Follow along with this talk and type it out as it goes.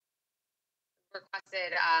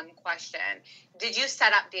requested question. Did you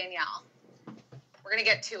set up Danielle? We're going to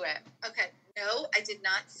get to it. Okay. No, I did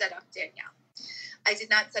not set up Danielle. I did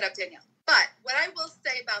not set up Danielle. But what I will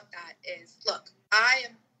say about that is, look, I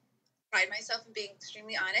pride myself in being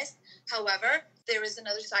extremely honest. However, there is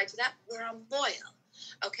another side to that where I'm loyal.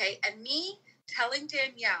 Okay. And me telling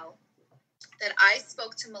Danielle that I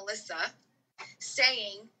spoke to Melissa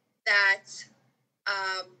saying that,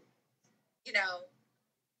 you know,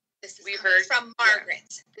 this is coming from Margaret.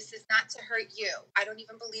 Yeah. This is not to hurt you. I don't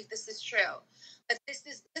even believe this is true. But this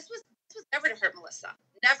was never to hurt Melissa.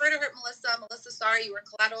 Never to hurt Melissa. Melissa, sorry, you were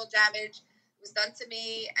collateral damage. It was done to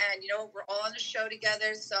me. And, you know, we're all on a show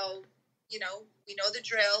together. So, you know, we know the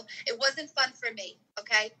drill. It wasn't fun for me,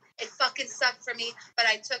 okay? It fucking sucked for me, but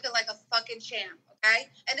I took it like a fucking champ, okay?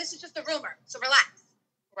 And this is just a rumor, so relax.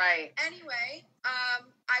 Right. Anyway,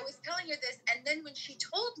 I was telling her this, and then when she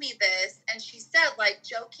told me this, and she said, like,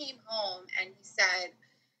 Joe came home, and he said,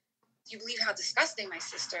 do you believe how disgusting my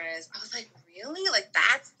sister is? I was like, really? Like,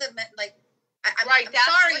 that's the, like, I'm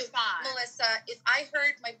sorry, Melissa. If I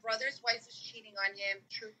heard my brother's wife was cheating on him,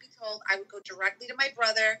 truth be told, I would go directly to my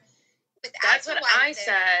brother. That's what I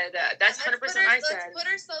said. That's 100% I said. Let's put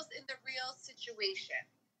ourselves in the real situation.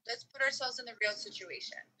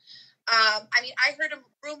 I mean, I heard a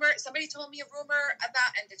rumor. Somebody told me a rumor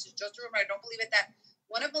about, and this is just a rumor, I don't believe it, that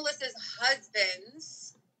one of Melissa's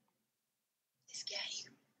husbands is gay.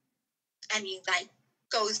 And he, like,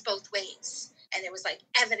 goes both ways. And there was, like,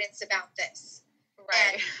 evidence about this.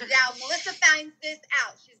 Right. And now Melissa finds this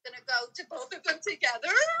out. She's going to go to both of them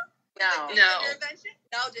together? No. Intervention?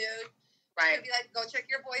 No, dude. Right. She's going to be like, go check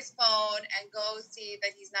your boy's phone and go see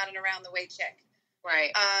that he's not an around-the-way chick.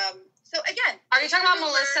 Right. So again, are you talking about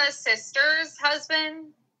Melissa's sister's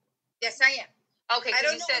husband? Yes, I am. Okay, I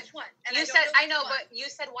don't know which one. And you said I know, but you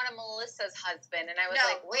said one of Melissa's husband, and I was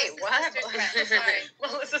like, wait, what? Sorry,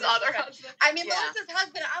 Melissa's other husband. I mean, Melissa's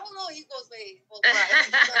husband. I don't know. He goes way both ways.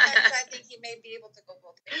 Sometimes I think he may be able to go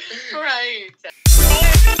both ways. Right.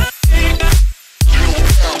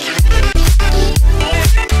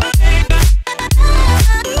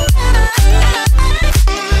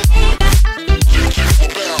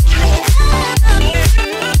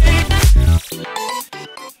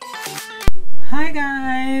 Hi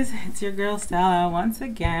guys, it's your girl Stella once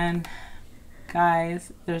again.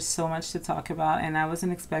 Guys, there's so much to talk about and I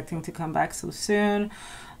wasn't expecting to come back so soon.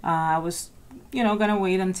 I was, gonna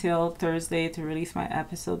wait until Thursday to release my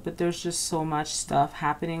episode, but there's just so much stuff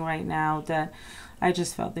happening right now that I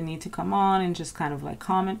just felt the need to come on and just kind of like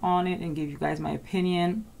comment on it and give you guys my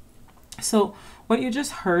opinion. So what you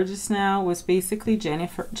just heard just now was basically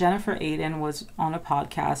Jennifer Aydin was on a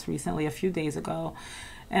podcast recently, a few days ago,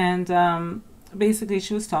 and basically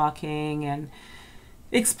she was talking and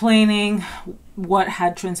explaining what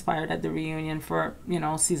had transpired at the reunion for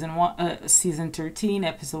season 13,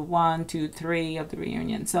 episode 1, 2, 3 of the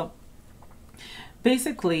reunion. So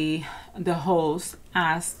basically the host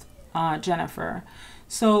asked Jennifer,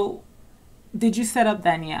 so did you set up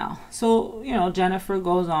Danielle? So Jennifer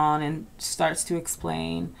goes on and starts to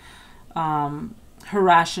explain her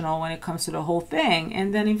rationale when it comes to the whole thing,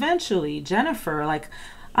 and then eventually Jennifer, like,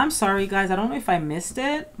 I'm sorry guys, I don't know if I missed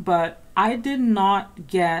it, but I did not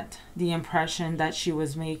get the impression that she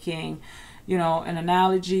was making, an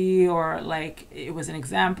analogy or like it was an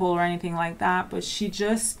example or anything like that. But she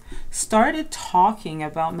just started talking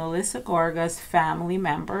about Melissa Gorga's family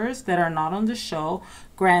members that are not on the show.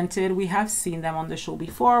 Granted, we have seen them on the show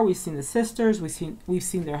before. We've seen the sisters. We've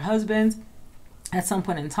seen their husbands at some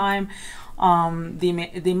point in time.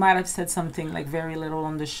 They might have said something like very little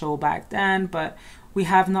on the show back then, but we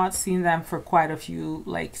have not seen them for quite a few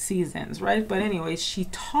like seasons, right? But anyways, she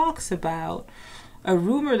talks about a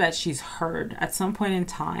rumor that she's heard at some point in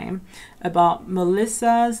time about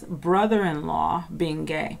Melissa's brother-in-law being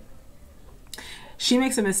gay. She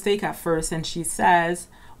makes a mistake at first and she says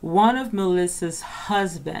one of Melissa's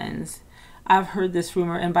husbands. I've heard this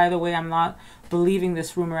rumor, and by the way, I'm not believing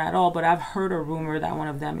this rumor at all, but I've heard a rumor that one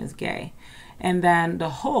of them is gay. And then the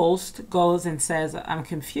host goes and says, I'm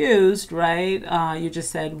confused, right? You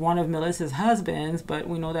just said one of Melissa's husbands, but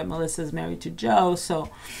we know that Melissa's married to Joe.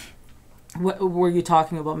 So were you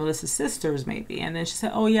talking about Melissa's sisters maybe? And then she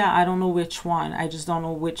said, oh yeah, I don't know which one. I just don't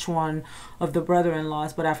know which one of the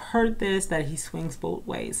brother-in-laws, but I've heard this, that he swings both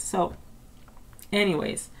ways. So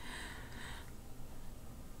anyways,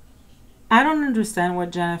 I don't understand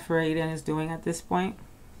what Jennifer Aydin is doing at this point.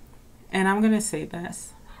 And I'm going to say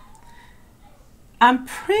this. I'm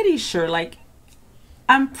pretty sure that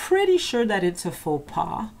it's a faux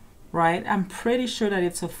pas, right? I'm pretty sure that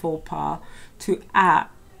it's a faux pas to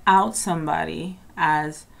out somebody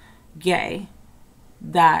as gay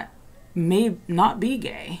that may not be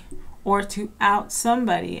gay, or to out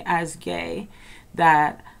somebody as gay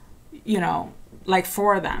that, you know, like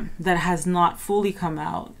for them, that has not fully come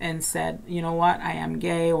out and said, you know what, I am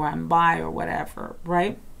gay or I'm bi or whatever,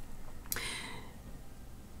 right?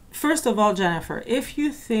 First of all, Jennifer, if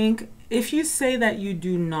you say that you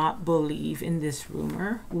do not believe in this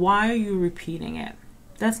rumor, why are you repeating it?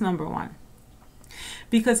 That's number one.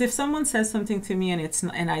 Because if someone says something to me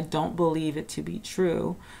and I don't believe it to be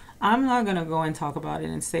true, I'm not gonna go and talk about it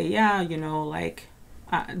and say, yeah, you know, like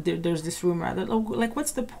there's this rumor. Like,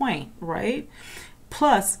 what's the point, right?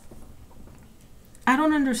 Plus, I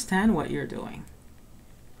don't understand what you're doing.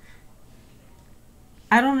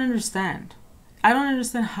 I don't understand. I don't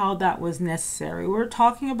understand how that was necessary. We're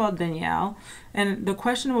talking about Danielle, and the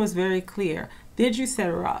question was very clear. Did you set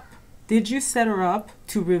her up? Did you set her up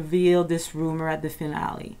to reveal this rumor at the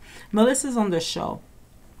finale? Melissa's on the show.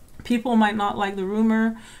 People might not like the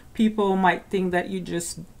rumor. People might think that you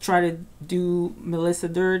just try to do Melissa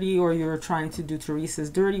dirty, or you're trying to do Teresa's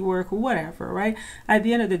dirty work, or whatever, right? At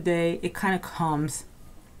the end of the day, it kind of comes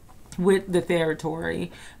with the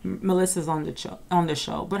territory. Melissa's on the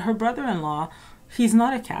show, but her brother-in-law, he's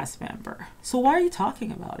not a cast member. So why are you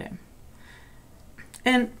talking about him?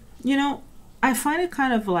 And, you know, I find it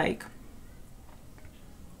kind of like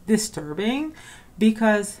disturbing,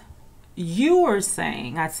 because you were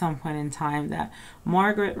saying at some point in time that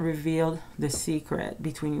Margaret revealed the secret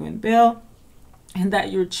between you and Bill, and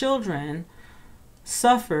that your children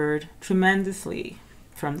suffered tremendously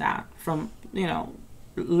from that, from, you know,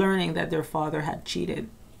 learning that their father had cheated.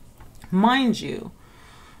 Mind you,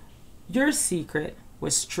 your secret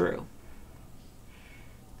was true,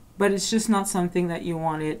 but it's just not something that you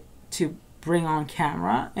wanted to bring on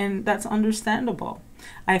camera, and that's understandable.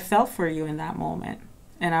 I felt for you in that moment,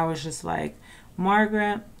 and I was just like,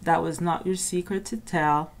 Margaret, that was not your secret to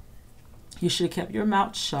tell. You should have kept your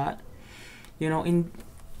mouth shut. You know,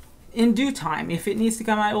 in due time, if it needs to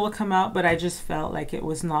come out, it will come out, but I just felt like it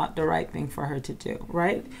was not the right thing for her to do,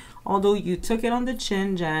 right? Although you took it on the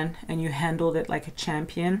chin, Jen, and you handled it like a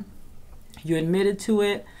champion. You admitted to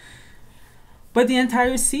it. But that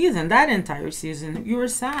entire season, you were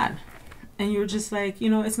sad. And you were just like, you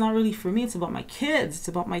know, it's not really for me. It's about my kids. It's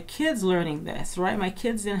about my kids learning this, right? My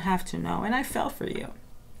kids didn't have to know. And I felt for you.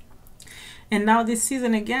 And now this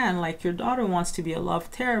season again, like, your daughter wants to be a love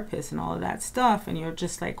therapist and all of that stuff. And you're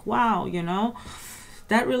just like, wow, you know,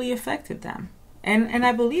 that really affected them. And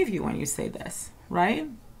I believe you when you say this, right?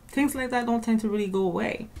 Things like that don't tend to really go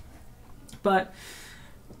away. But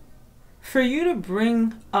for you to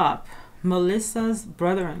bring up Melissa's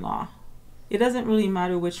brother-in-law, it doesn't really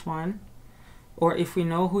matter which one, or if we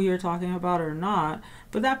know who you're talking about or not,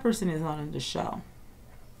 but that person is not in the show.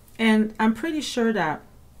 And I'm pretty sure that,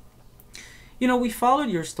 you know, we followed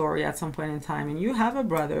your story at some point in time, and you have a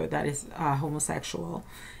brother that is homosexual,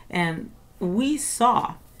 and we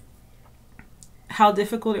saw how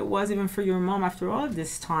difficult it was even for your mom after all of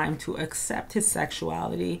this time to accept his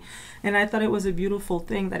sexuality. And I thought it was a beautiful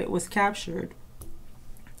thing that it was captured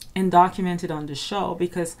and documented on the show,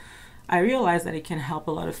 because I realize that it can help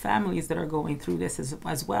a lot of families that are going through this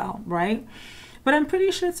as well, right? But I'm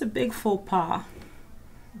pretty sure it's a big faux pas.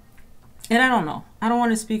 And I don't know. I don't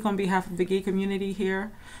want to speak on behalf of the gay community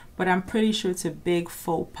here, but I'm pretty sure it's a big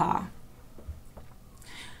faux pas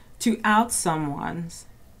to out someone's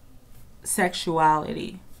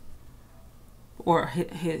sexuality or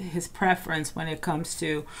his preference when it comes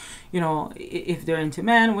to, you know, if they're into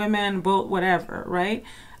men, women, both, whatever, right?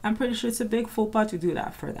 I'm pretty sure it's a big faux pas to do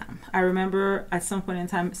that for them. I remember at some point in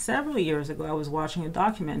time, several years ago, I was watching a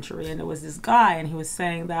documentary, and there was this guy, and he was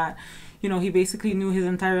saying that, you know, he basically knew his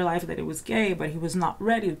entire life that it was gay, but he was not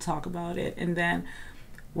ready to talk about it. And then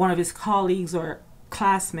one of his colleagues or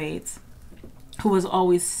classmates, who was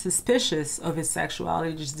always suspicious of his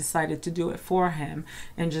sexuality, just decided to do it for him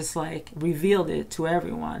and just like revealed it to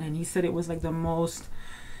everyone. And he said it was like the most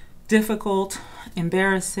difficult,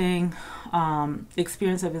 embarrassing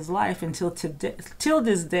experience of his life until till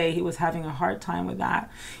this day. He was having a hard time with that,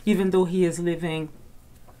 even though he is living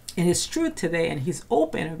in his truth today and he's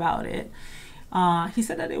open about it. He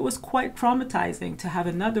said that it was quite traumatizing to have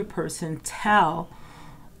another person tell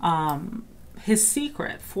his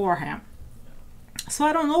secret for him. So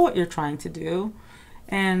I don't know what you're trying to do,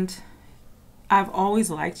 and I've always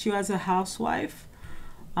liked you as a housewife,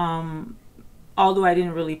 although I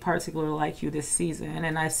didn't really particularly like you this season,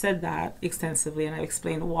 and I said that extensively, and I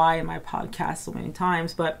explained why in my podcast so many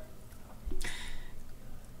times, but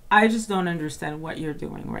I just don't understand what you're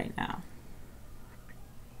doing right now.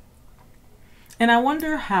 And I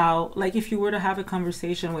wonder how, like, if you were to have a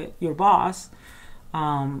conversation with your boss,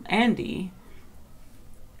 Andy,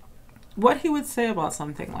 what he would say about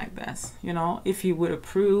something like this, if he would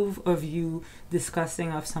approve of you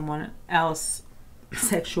discussing of someone else's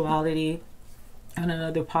sexuality on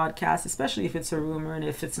another podcast, especially if it's a rumor and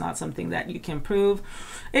if it's not something that you can prove.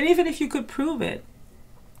 And even if you could prove it,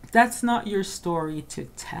 that's not your story to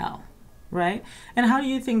tell, right? And how do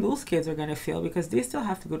you think those kids are going to feel? Because they still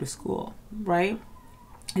have to go to school, right?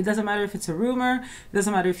 It doesn't matter if it's a rumor. It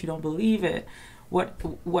doesn't matter if you don't believe it.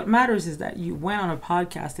 What matters is that you went on a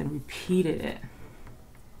podcast and repeated it.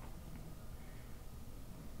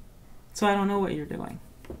 So I don't know what you're doing.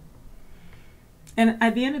 And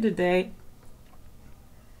at the end of the day,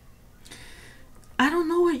 I don't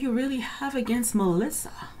know what you really have against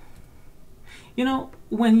Melissa.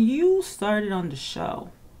 When you started on the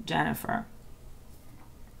show, Jennifer,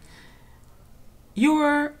 you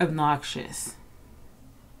were obnoxious.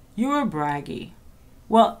 You were braggy.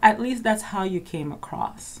 Well, at least that's how you came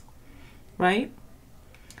across, right?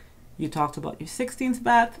 You talked about your 16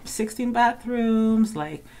 bathrooms,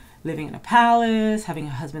 like living in a palace, having a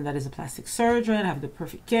husband that is a plastic surgeon, having the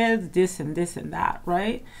perfect kids, this and this and that,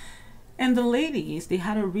 right? And the ladies, they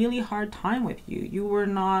had a really hard time with you. You were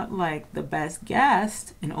not like the best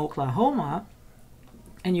guest in Oklahoma.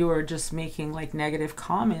 And you were just making like negative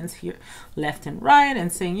comments here, left and right,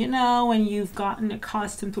 and saying, when you've gotten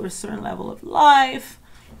accustomed to a certain level of life,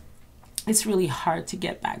 it's really hard to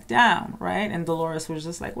get back down, right? And Dolores was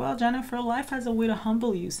just like, well, Jennifer, life has a way to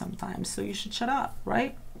humble you sometimes, so you should shut up,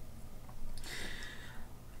 right?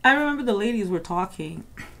 I remember the ladies were talking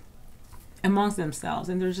amongst themselves,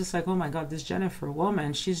 and they're just like, oh my God, this Jennifer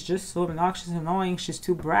woman, she's just so obnoxious and annoying, she's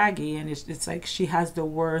too braggy, and it's like she has the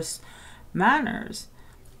worst manners.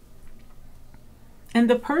 And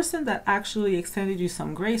the person that actually extended you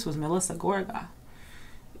some grace was Melissa Gorga.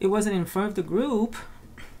 It wasn't in front of the group.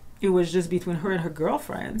 It was just between her and her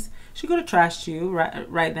girlfriends. She could have trashed you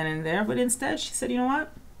right then and there, but instead she said, you know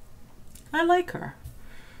what? I like her.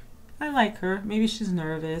 Maybe she's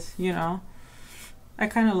nervous, I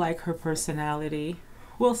kind of like her personality.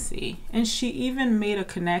 We'll see. And she even made a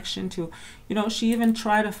connection to, she even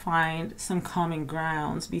tried to find some common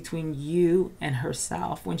grounds between you and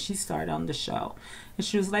herself when she started on the show. And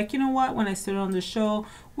she was like, you know what? When I started on the show,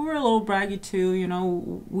 we were a little braggy too.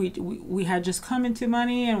 We had just come into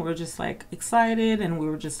money and we are just like excited. And we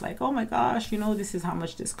were just like, oh my gosh, this is how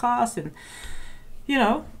much this costs. And,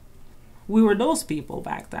 we were those people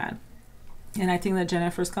back then. And I think that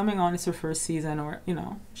Jennifer's coming on, it's her first season, or,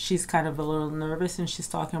 she's kind of a little nervous and she's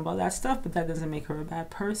talking about that stuff, but that doesn't make her a bad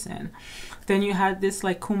person. Then you had this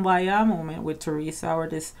like kumbaya moment with Teresa, or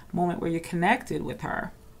this moment where you connected with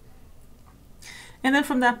her. And then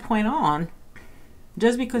from that point on,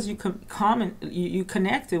 just because you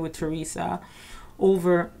connected with Teresa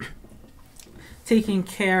over taking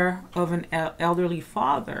care of an elderly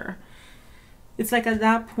father, it's like at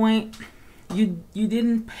that point, you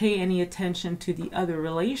didn't pay any attention to the other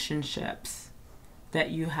relationships that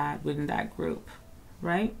you had within that group,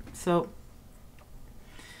 right? So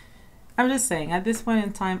I'm just saying, at this point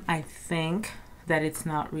in time, I think that it's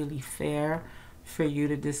not really fair for you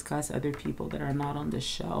to discuss other people that are not on the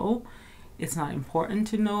show. It's not important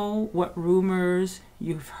to know what rumors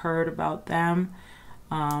you've heard about them.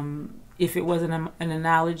 If it wasn't an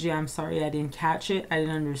analogy, I'm sorry I didn't catch it. I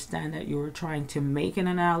didn't understand that you were trying to make an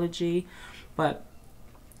analogy. But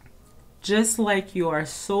just like you are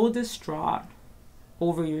so distraught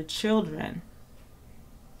over your children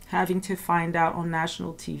having to find out on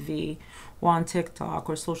national TV or on TikTok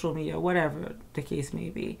or social media, whatever the case may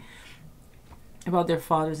be, about their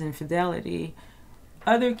father's infidelity,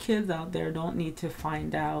 other kids out there don't need to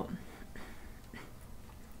find out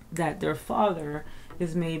that their father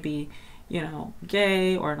is maybe,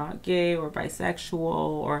 gay or not gay or bisexual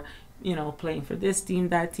or playing for this team,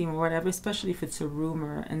 that team, or whatever, especially if it's a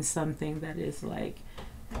rumor and something that is like,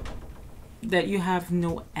 that you have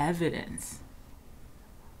no evidence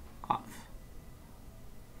of.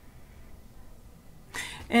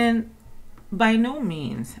 And by no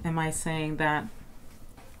means am I saying that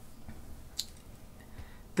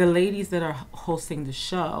the ladies that are hosting the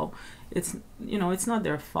show, it's not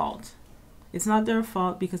their fault. It's not their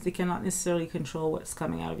fault because they cannot necessarily control what's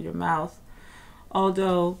coming out of your mouth.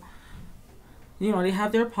 Although, they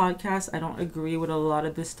have their podcast. I don't agree with a lot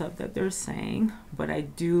of the stuff that they're saying, but I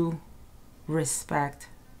do respect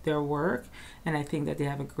their work, and I think that they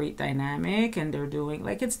have a great dynamic, and they're doing,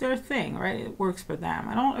 like, it's their thing, right? It works for them.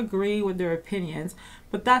 I don't agree with their opinions,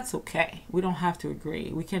 but that's okay. We don't have to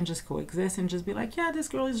agree. We can just coexist and just be like, yeah, this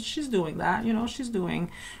girl she's doing that, you know, she's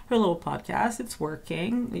doing her little podcast, it's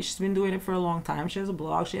working, she's been doing it for a long time, she has a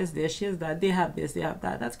blog, she has this, she has that, they have this, they have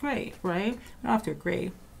that. That's great, right? We don't have to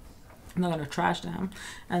agree. I'm not going to trash them.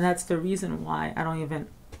 And that's the reason why I don't even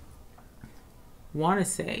want to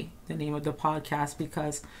say the name of the podcast,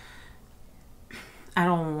 because I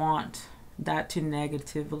don't want that to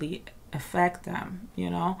negatively affect them, you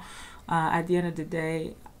know. At the end of the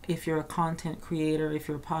day, if you're a content creator, if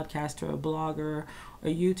you're a podcaster, a blogger,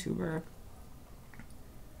 a YouTuber,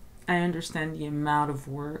 I understand the amount of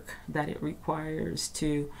work that it requires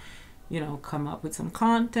to, you know, come up with some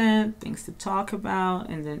content, things to talk about,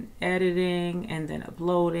 and then editing, and then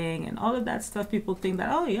uploading, and all of that stuff. People think that,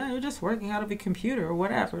 oh yeah, you're just working out of a computer or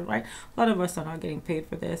whatever, right? A lot of us are not getting paid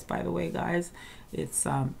for this, by the way, guys. It's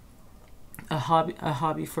a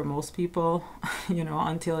hobby for most people, you know,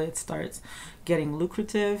 until it starts getting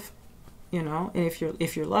lucrative, you know, and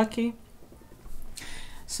if you're lucky.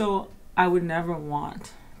 So I would never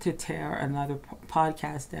want to tear another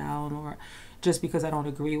podcast down, or just because I don't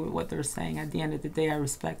agree with what they're saying. At the end of the day, I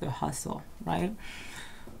respect their hustle, right?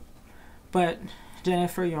 But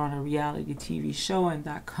Jennifer, you're on a reality TV show, and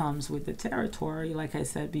that comes with the territory, like I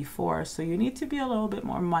said before. So you need to be a little bit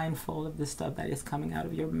more mindful of the stuff that is coming out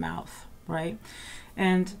of your mouth, right?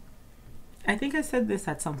 And I think I said this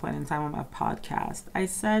at some point in time on my podcast. I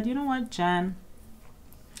said, you know what, Jen?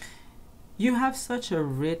 You have such a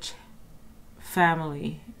rich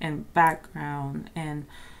family and background and,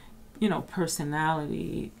 you know,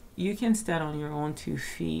 personality. You can stand on your own 2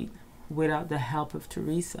 feet without the help of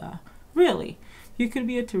Teresa. Really. You could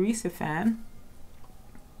be a Teresa fan.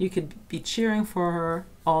 You could be cheering for her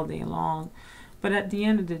all day long. But at the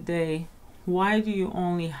end of the day, why do you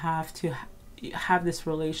only have to have this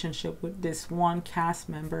relationship with this one cast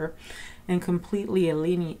member and completely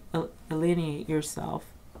alienate yourself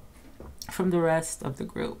from the rest of the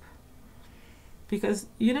group? Because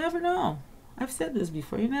you never know. I've said this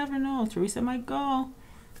before. You never know. Teresa might go,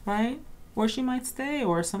 right? Or she might stay,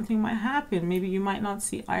 or something might happen. Maybe you might not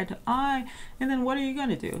see eye to eye. And then what are you going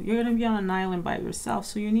to do? You're going to be on an island by yourself.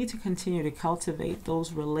 So you need to continue to cultivate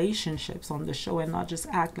those relationships on the show and not just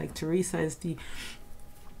act like Teresa is the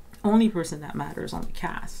only person that matters on the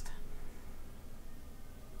cast.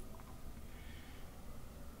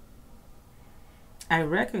 I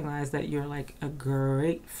recognize that you're like a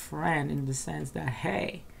great friend in the sense that,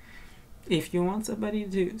 hey, if you want somebody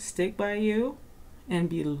to stick by you and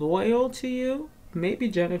be loyal to you, maybe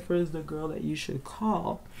Jennifer is the girl that you should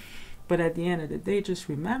call. But at the end of the day, just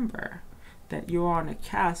remember that you're on a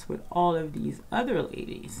cast with all of these other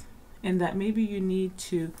ladies, and that maybe you need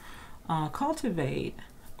to cultivate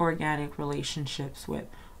organic relationships with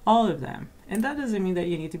all of them. And that doesn't mean that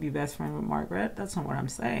you need to be best friend with Margaret. That's not what I'm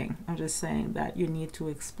saying. I'm just saying that you need to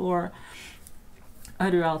explore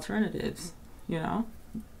other alternatives, you know,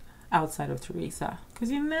 outside of Teresa.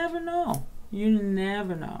 Because you never know. You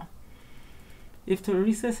never know. If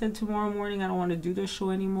Teresa said tomorrow morning, I don't want to do this show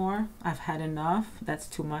anymore, I've had enough, that's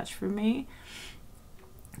too much for me,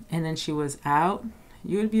 and then she was out,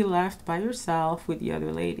 you would be left by yourself with the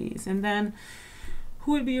other ladies. And then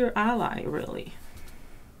who would be your ally, really?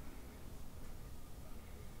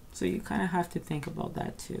 So you kind of have to think about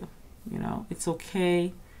that too. You know, it's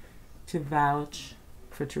okay to vouch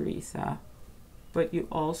for Teresa, but you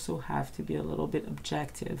also have to be a little bit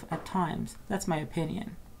objective at times. That's my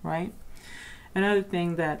opinion, right? Another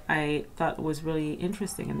thing that I thought was really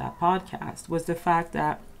interesting in that podcast was the fact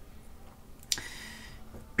that,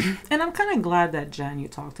 and I'm kind of glad that, Jen, you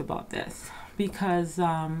talked about this, because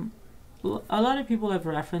a lot of people have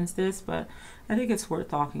referenced this, but I think it's worth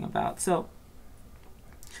talking about. So,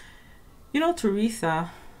 you know, Teresa,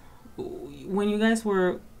 when you guys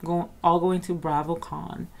were all going to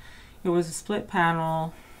BravoCon, it was a split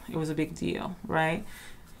panel. It was a big deal, right?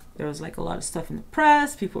 There was like a lot of stuff in the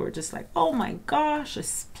press. People were just like, oh my gosh, a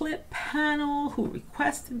split panel. Who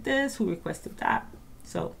requested this? Who requested that?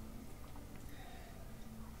 So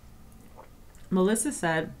Melissa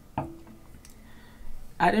said,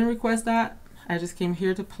 I didn't request that. I just came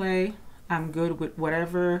here to play. I'm good with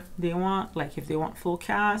whatever they want. Like if they want full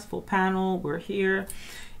cast, full panel, we're here.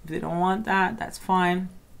 If they don't want that, that's fine.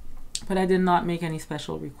 But I did not make any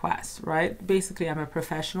special requests, right? Basically, I'm a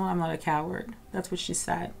professional. I'm not a coward. That's what she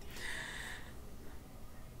said.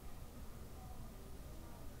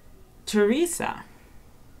 Teresa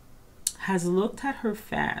has looked at her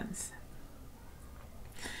fans,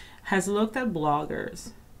 has looked at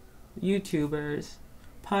bloggers, YouTubers,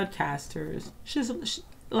 podcasters.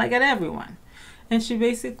 Like at everyone. And she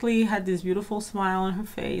basically had this beautiful smile on her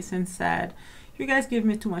face and said, you guys give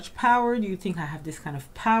me too much power. Do you think I have this kind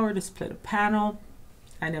of power to split a panel?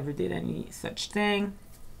 I never did any such thing.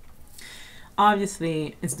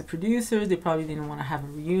 Obviously, it's the producers. They probably didn't want to have a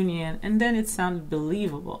reunion. And then it sounded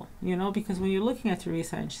believable, you know, because when you're looking at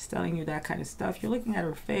Teresa and she's telling you that kind of stuff, you're looking at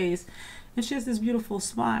her face and she has this beautiful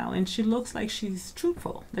smile and she looks like she's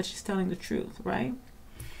truthful, that she's telling the truth, right?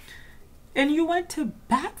 And you went to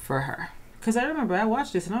bat for her. Because I remember I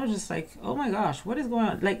watched this and I was just like, oh my gosh, what is going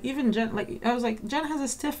on? Like even Jen, like I was like, Jen has a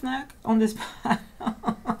stiff neck on this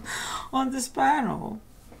on this panel.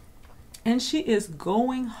 And she is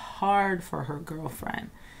going hard for her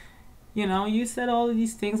girlfriend. You know, you said all of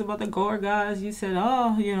these things about the Gorgas. You said,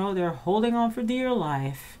 oh, you know, they're holding on for dear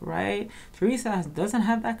life, right? Teresa doesn't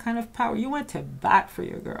have that kind of power. You went to bat for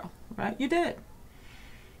your girl, right? You did.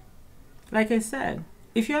 Like I said,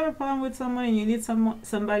 if you have a problem with someone and you need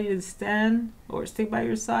somebody to stand or stick by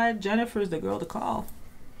your side, Jennifer's the girl to call.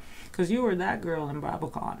 Because you were that girl in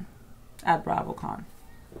BravoCon, at BravoCon.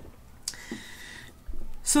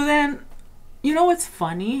 So then, you know what's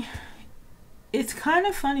funny? It's kind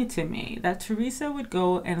of funny to me that Teresa would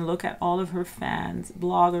go and look at all of her fans,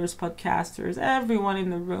 bloggers, podcasters, everyone in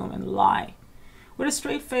the room and lie with a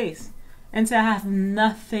straight face and say, I have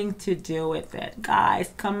nothing to do with it.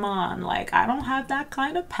 Guys, come on. Like, I don't have that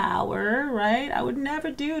kind of power, right? I would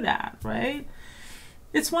never do that, right?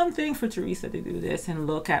 It's one thing for Teresa to do this and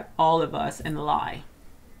look at all of us and lie.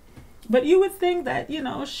 But you would think that, you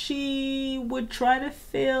know, she would try to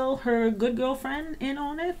fill her good girlfriend in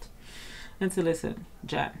on it. And say, listen,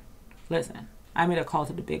 Jen, listen, I made a call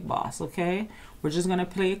to the big boss, okay? We're just going to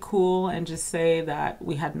play it cool and just say that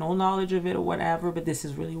we had no knowledge of it or whatever, but this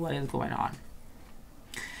is really what is going on.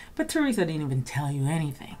 But Teresa didn't even tell you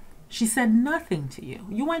anything. She said nothing to you.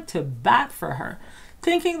 You went to bat for her,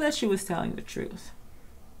 thinking that she was telling the truth.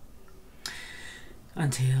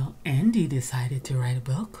 Until Andy decided to write a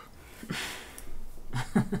book.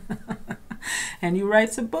 And he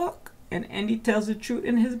writes a book, and Andy tells the truth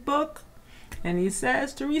in his book. And he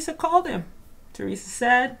says, Teresa called him. Teresa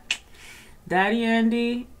said, Daddy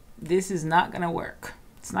Andy, this is not going to work.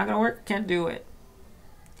 It's not going to work. Can't do it.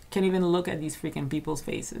 Can't even look at these freaking people's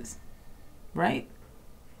faces. Right?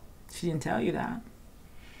 She didn't tell you that.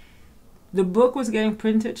 The book was getting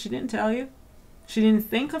printed. She didn't tell you. She didn't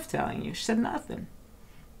think of telling you. She said nothing.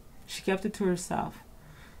 She kept it to herself.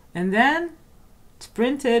 And then it's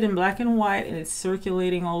printed in black and white and it's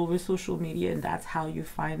circulating all over social media, and that's how you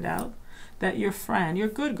find out that your friend, your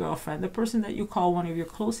good girlfriend, the person that you call one of your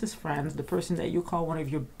closest friends, the person that you call one of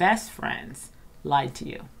your best friends, lied to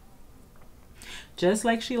you. Just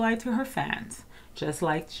like she lied to her fans, just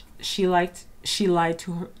like she lied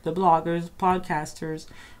to the bloggers, podcasters,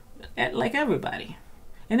 like everybody.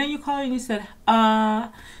 And then you call her and you said,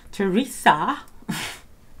 Teresa,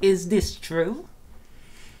 is this true?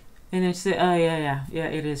 And then she said, oh, yeah,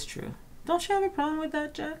 it is true. Don't you have a problem with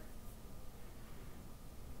that, Jen?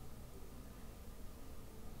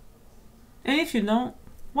 And if you don't,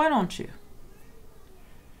 why don't you?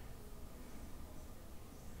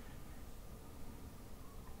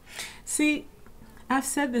 See, I've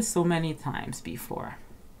said this so many times before.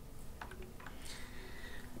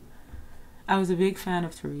 I was a big fan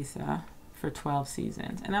of Teresa for 12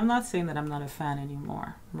 seasons. And I'm not saying that I'm not a fan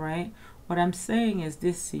anymore, right? What I'm saying is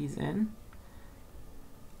this season,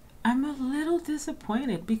 I'm a little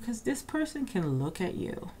disappointed because this person can look at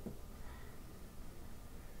you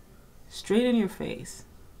straight in your face,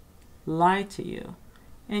 lie to you,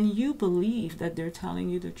 and you believe that they're telling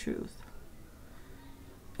you the truth.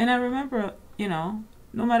 And I remember, you know,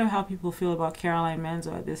 no matter how people feel about Caroline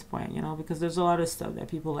Manzo at this point, you know, because there's a lot of stuff that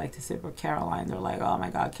people like to say about Caroline. They're like, oh my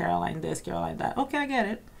God, Caroline this, Caroline that. Okay, I get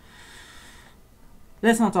it.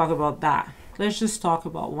 Let's not talk about that. Let's just talk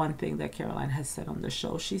about one thing that Caroline has said on the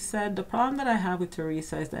show. She said, the problem that I have with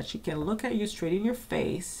Teresa is that she can look at you straight in your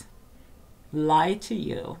face, lie to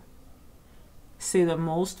you, say the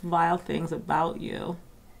most vile things about you,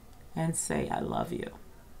 and say, I love you.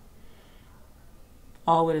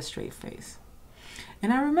 All with a straight face.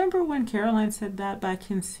 And I remember when Caroline said that back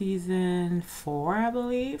in season 4, I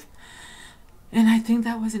believe. And I think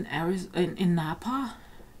that was in Napa.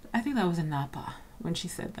 I think that was in Napa when she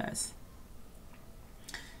said this.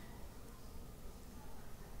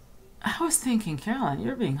 I was thinking, Caroline,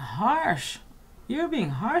 you're being harsh. You're being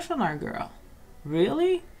harsh on our girl.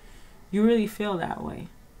 Really? You really feel that way.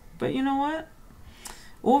 But you know what?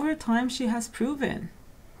 Over time, she has proven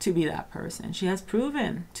to be that person. She has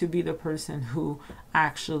proven to be the person who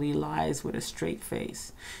actually lies with a straight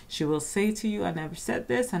face. She will say to you, I never said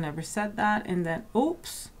this, I never said that, and then,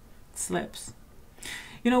 oops, slips.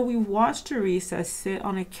 You know, we watched Teresa sit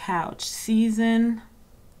on a couch, season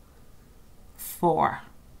 4,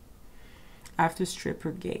 after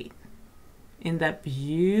Stripper Gate, in that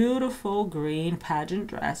beautiful green pageant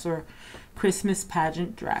dress, or Christmas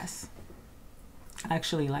pageant dress. I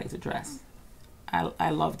actually like the dress. I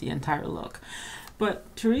love the entire look.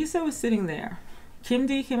 But Teresa was sitting there. Kim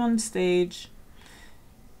D came on stage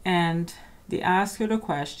and they asked her the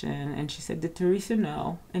question and she said, did Teresa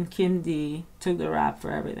know? And Kim D took the rap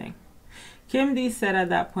for everything. Kim D said at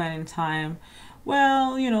that point in time,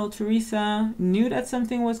 well, you know, Teresa knew that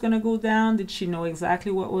something was going to go down. Did she know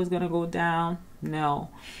exactly what was going to go down? No.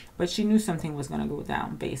 But she knew something was going to go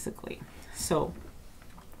down, basically. So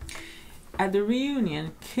at the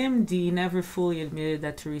reunion, Kim D never fully admitted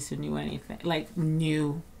that Teresa knew anything, like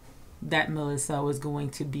knew that Melissa was going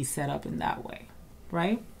to be set up in that way,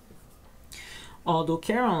 right? Although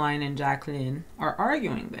Caroline and Jacqueline are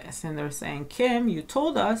arguing this, and they're saying, Kim, you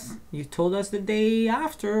told us the day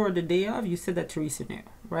after or the day of, you said that Teresa knew,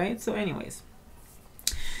 right? So anyways,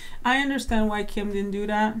 I understand why Kim didn't do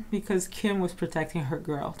that, because Kim was protecting her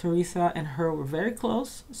girl. Teresa and her were very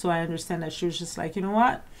close, so I understand that she was just like, you know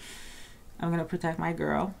what? I'm going to protect my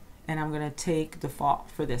girl, and I'm going to take the fall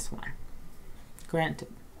for this one. Granted.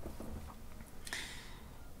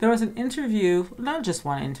 There was an interview, not just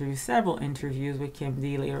one interview, several interviews with Kim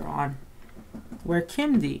D later on, where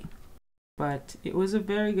Kim D, but it was a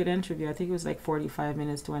very good interview. I think it was like 45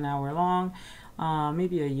 minutes to an hour long,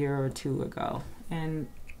 maybe a year or two ago. And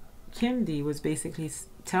Kim D was basically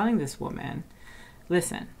telling this woman,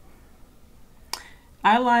 listen,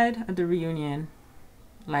 I lied at the reunion,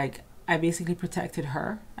 like I basically protected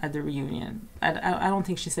her at the reunion. I don't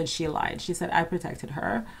think she said she lied. She said I protected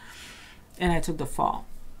her and I took the fall.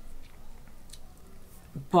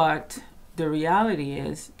 But the reality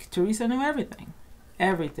is Teresa knew everything.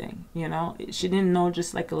 Everything, you know. She didn't know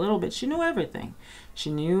just like a little bit. She knew everything.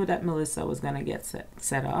 She knew that Melissa was going to get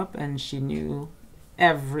set up, and she knew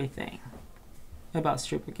everything about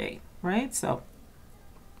Strippergate, right? So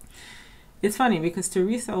it's funny because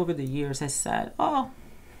Teresa over the years has said, oh,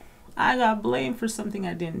 I got blamed for something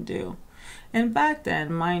I didn't do. And back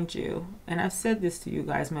then, mind you, and I've said this to you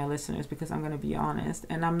guys, my listeners, because I'm going to be honest,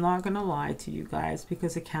 and I'm not going to lie to you guys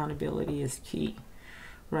because accountability is key,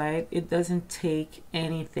 right? It doesn't take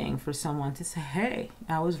anything for someone to say, hey,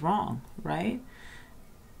 I was wrong, right?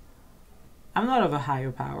 I'm not of a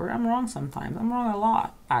higher power. I'm wrong sometimes. I'm wrong a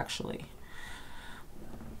lot, actually.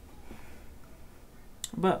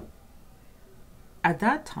 But at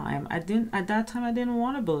that time, I didn't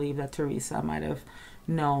want to believe that Teresa might have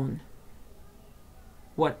known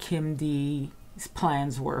what Kim D's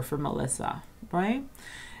plans were for Melissa, right?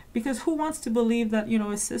 Because who wants to believe that, you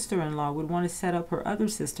know, a sister-in-law would want to set up her other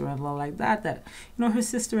sister-in-law like that, you know, her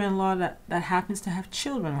sister-in-law that happens to have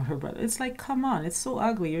children with her brother. It's like, come on, it's so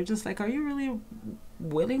ugly. You're just like, are you really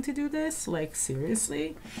willing to do this? Like,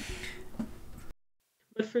 seriously?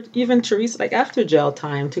 But for even Teresa, like after jail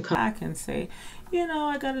time, to come back and say, you know,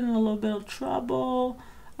 I got in a little bit of trouble.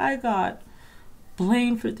 I got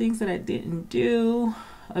blamed for things that I didn't do,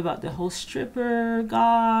 about the whole stripper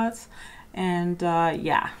gods, and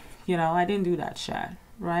yeah, you know, I didn't do that shit,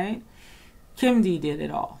 right? Kim D did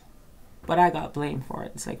it all, but I got blamed for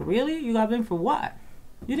it. It's like, really? You got blamed for what?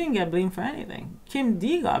 You didn't get blamed for anything. Kim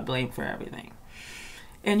D got blamed for everything.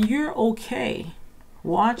 And you're okay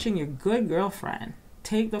watching your good girlfriend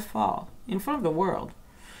take the fall in front of the world,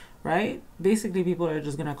 right? Basically, people are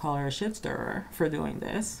just gonna call her a shit stirrer for doing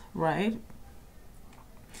this, right?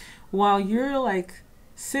 While you're like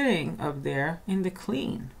sitting up there in the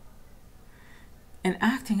clean and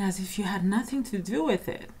acting as if you had nothing to do with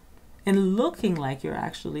it and looking like you're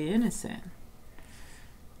actually innocent.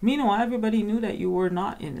 Meanwhile, everybody knew that you were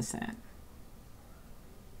not innocent.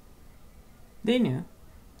 They knew.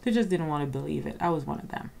 They just didn't want to believe it. I was one of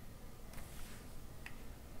them.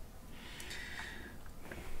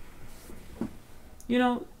 You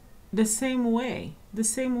know, the same way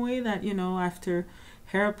that, you know, after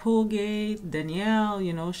Hair Poolgate, Danielle,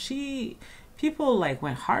 you know, people like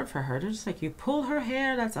went hard for her. They're just like, you pulled her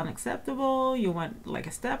hair, that's unacceptable. You went like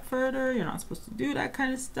a step further. You're not supposed to do that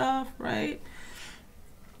kind of stuff, right?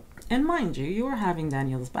 And mind you, you were having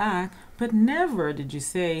Danielle's back, but never did you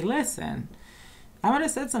say, listen, I would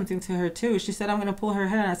have said something to her too. She said, I'm going to pull her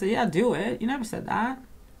hair. And I said, yeah, do it. You never said that.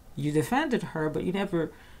 You defended her, but you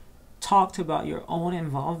never talked about your own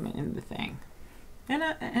involvement in the thing. And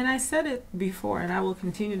I said it before, and I will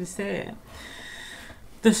continue to say it.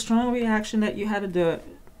 The strong reaction that you had at the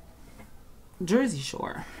Jersey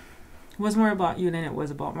Shore was more about you than it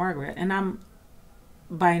was about Margaret. And I'm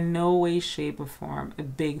by no way, shape, or form a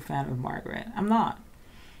big fan of Margaret. I'm not.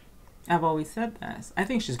 I've always said this. I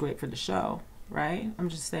think she's great for the show, right? I'm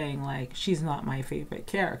just saying, like, she's not my favorite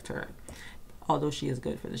character, although she is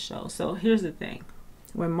good for the show. So here's the thing.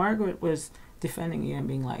 When Margaret was defending you and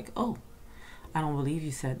being like, oh, I don't believe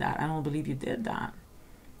you said that. I don't believe you did that.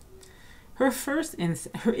 Her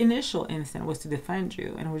initial instinct was to defend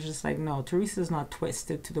you. And it was just like, no, Teresa's not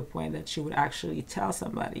twisted to the point that she would actually tell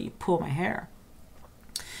somebody, pull my hair.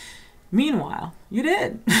 Meanwhile, you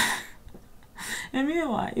did. And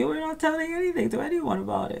meanwhile, you were not telling anything to anyone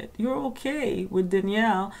about it. You're okay with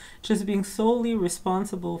Danielle just being solely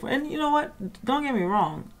responsible for, and you know what? Don't get me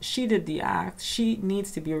wrong. She did the act. She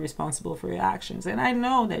needs to be responsible for her actions. And I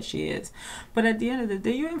know that she is. But at the end of the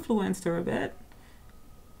day, you influenced her a bit.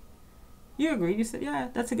 You agreed. You said, yeah,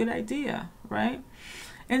 that's a good idea, right?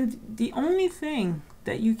 And the only thing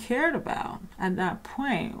that you cared about at that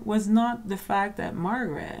point was not the fact that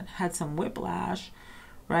Margaret had some whiplash,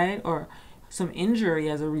 right? Or some injury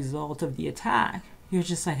as a result of the attack. You're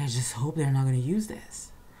just like, I just hope they're not going to use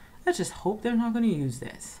this. I just hope they're not going to use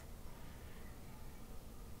this.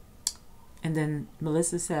 And then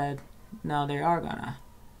Melissa said, no, they are gonna.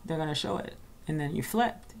 They're going to show it. And then you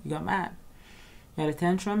flipped. You got mad. You had a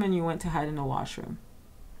tantrum and you went to hide in the washroom.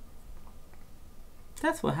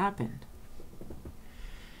 That's what happened.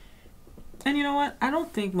 And you know what? I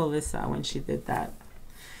don't think Melissa, when she did that,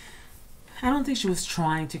 I don't think she was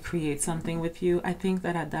trying to create something with you. I think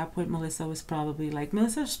that at that point, Melissa was probably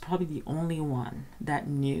the only one that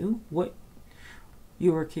knew what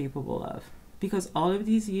you were capable of. Because all of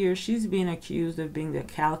these years, she's been accused of being the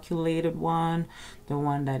calculated one, the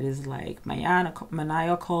one that is like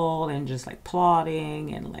maniacal and just like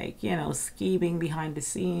plotting and like, you know, scheming behind the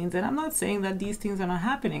scenes. And I'm not saying that these things are not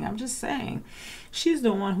happening. I'm just saying she's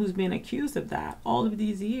the one who's been accused of that all of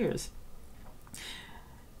these years.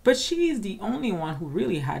 But she is the only one who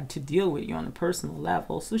really had to deal with you on a personal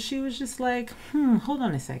level. So she was just like, hold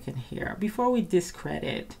on a second here. Before we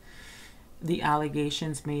discredit the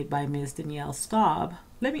allegations made by Ms. Danielle Staub,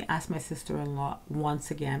 let me ask my sister-in-law once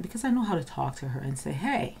again, because I know how to talk to her and say,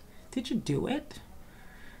 hey, did you do it?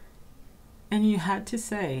 And you had to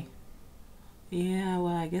say, yeah,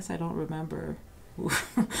 well, I guess I don't remember.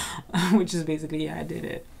 Which is basically, yeah, I did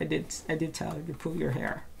it. I did tell her to pull your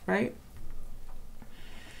hair, right?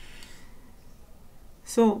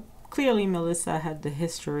 So clearly Melissa had the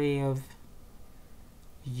history of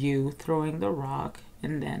you throwing the rock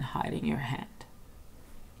and then hiding your hand.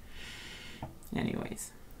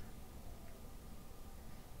 Anyways.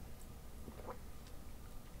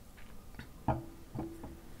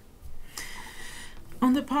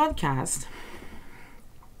 On the podcast,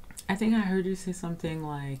 I think I heard you say something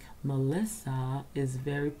like, Melissa is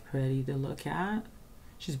very pretty to look at.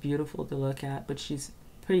 She's beautiful to look at, but she's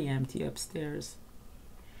pretty empty upstairs.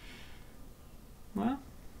 Well,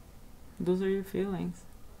 those are your feelings.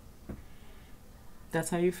 That's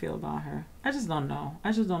how you feel about her. I just don't know.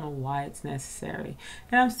 I just don't know why it's necessary.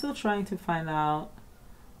 And I'm still trying to find out,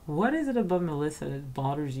 what is it about Melissa that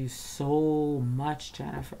bothers you so much,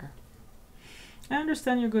 Jennifer? I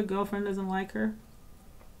understand your good girlfriend doesn't like her.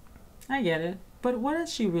 I get it. But what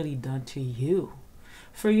has she really done to you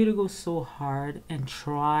for you to go so hard and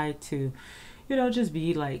try to, you know, just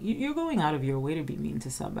be like, you're going out of your way to be mean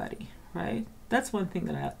to somebody, right? That's one thing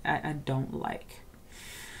that I don't like.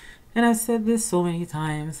 And I've said this so many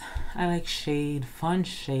times. I like shade, fun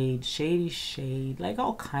shade, shady shade, like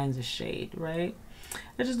all kinds of shade, right?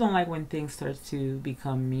 I just don't like when things start to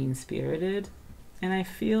become mean-spirited. And I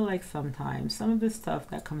feel like sometimes some of the stuff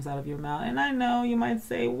that comes out of your mouth, and I know you might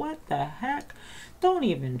say, what the heck? Don't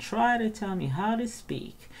even try to tell me how to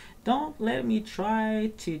speak. Don't let me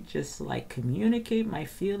try to just like communicate my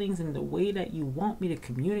feelings in the way that you want me to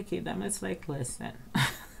communicate them. It's like, listen.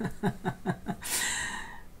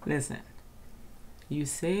 Listen. You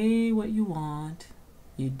say what you want.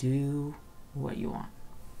 You do what you want.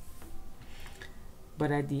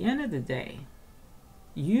 But at the end of the day,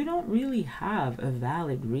 you don't really have a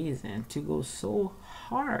valid reason to go so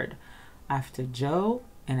hard after Joe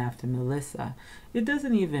and after Melissa. It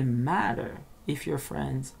doesn't even matter if you're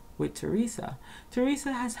friends with Teresa.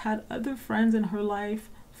 Teresa has had other friends in her life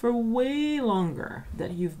for way longer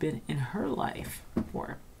than you've been in her life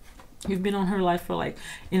for. You've been on her life for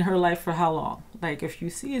in her life for how long? Like a few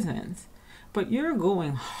seasons. But you're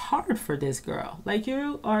going hard for this girl.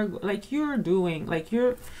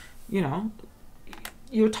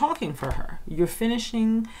 You're talking for her. You're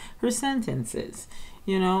finishing her sentences.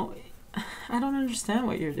 You know, I don't understand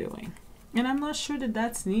what you're doing. And I'm not sure that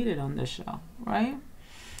that's needed on the show, right?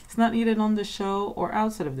 It's not needed on the show or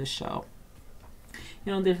outside of the show.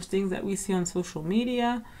 You know, there's things that we see on social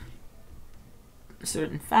media,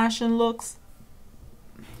 certain fashion looks,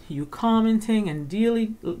 you commenting and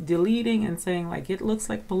deleting and saying like it looks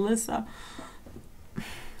like Melissa.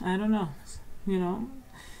 I don't know. You know,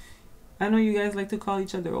 I know you guys like to call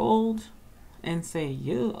each other old and say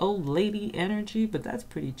you old lady energy, but that's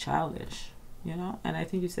pretty childish, you know. And I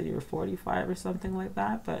think you said you were 45 or something like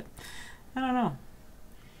that, but I don't know.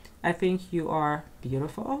 I think you are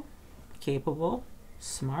beautiful, capable,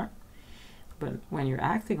 smart, but when you're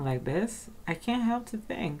acting like this, I can't help to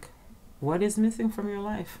think, what is missing from your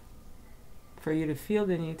life for you to feel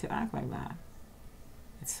the need to act like that?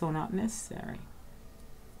 It's so not necessary.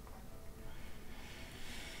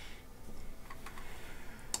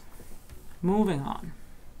 Moving on.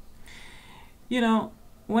 You know,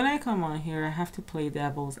 when I come on here, I have to play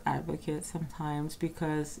devil's advocate sometimes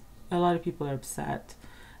because a lot of people are upset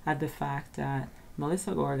at the fact that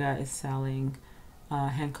Melissa Gorga is selling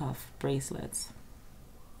handcuff bracelets.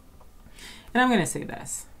 And I'm going to say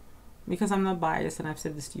this because I'm not biased, and I've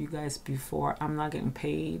said this to you guys before. I'm not getting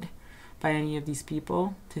paid by any of these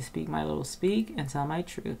people to speak my little speak and tell my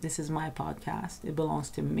truth. This is my podcast. It belongs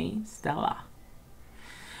to me, Stella.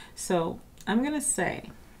 So I'm going to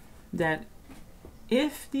say that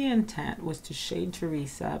if the intent was to shade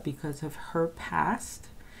Teresa because of her past,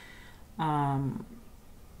 I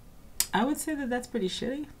would say that that's pretty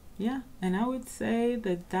shitty. Yeah. And I would say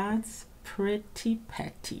that that's pretty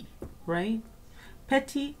petty, right?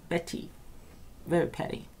 Petty Betty. Very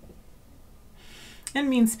petty. And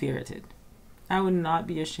mean-spirited. I would not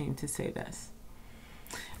be ashamed to say this.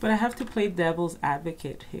 But I have to play devil's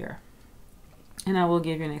advocate here. And I will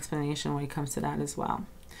give you an explanation when it comes to that as well.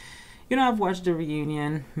 You know, I've watched the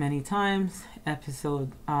reunion many times,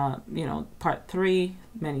 episode, part 3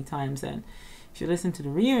 many times. And if you listen to the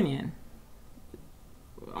reunion,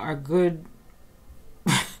 our good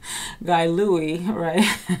guy Louis, right?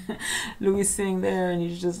 Louis sitting there and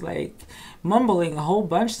he's just like mumbling a whole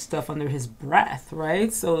bunch of stuff under his breath,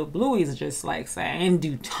 right? So Louis is just like saying, in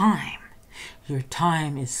due time, your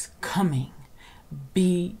time is coming.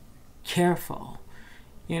 Be careful.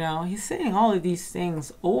 You know, he's saying all of these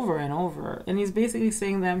things over and over, and he's basically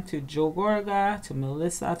saying them to Joe Gorga, to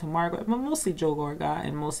Melissa, to Margaret, but mostly Joe Gorga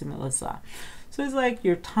and mostly Melissa. So it's like,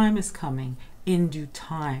 your time is coming. In due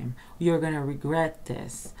time, you're going to regret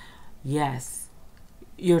this. Yes,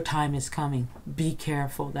 your time is coming. Be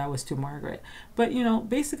careful. That was to Margaret. But, you know,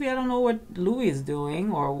 basically, I don't know what Louis is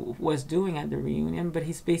doing or was doing at the reunion, but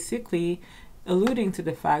he's basically alluding to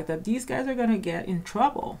the fact that these guys are going to get in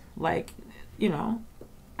trouble. Like, you know,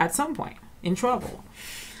 at some point, in trouble.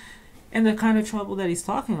 And the kind of trouble that he's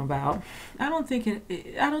talking about, I don't think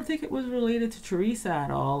it was related to Teresa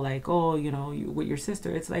at all. Like, oh, you know, with your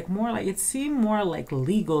sister. It's like more like, it seemed more like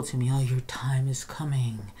legal to me. Oh, your time is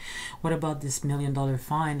coming. What about this $1 million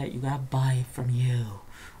fine that you got to buy from you?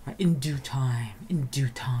 Right? In due time. In due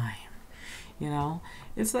time. You know?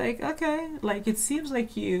 It's like, okay. Like, it seems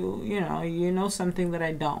like you know something that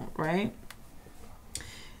I don't, right?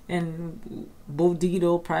 And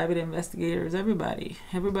Bodito, private investigators,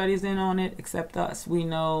 everybody's in on it except us. We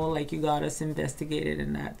know, like, you got us investigated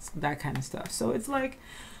and that kind of stuff. So it's like,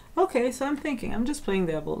 okay, so I'm just playing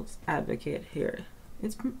devil's advocate here.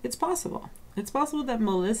 It's possible. It's possible that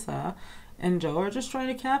Melissa and Joe are just trying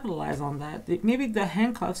to capitalize on that. Maybe the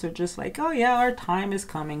handcuffs are just like, oh yeah, our time is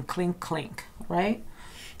coming, clink, clink, right?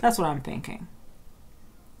 That's what I'm thinking.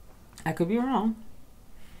 I could be wrong.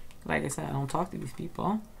 Like I said, I don't talk to these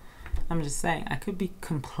people. I'm just saying, I could be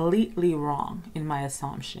completely wrong in my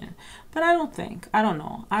assumption. But I don't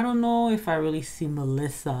know. I don't know if I really see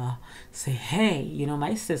Melissa say, hey, you know,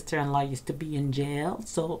 my sister-in-law used to be in jail,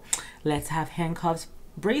 so let's have handcuffs,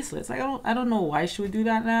 bracelets. I don't know why she would do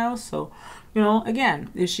that now. So, you know, again,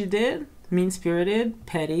 if she did, mean-spirited,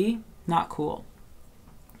 petty, not cool.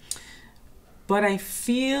 But I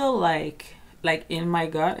feel like in my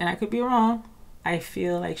gut, and I could be wrong, I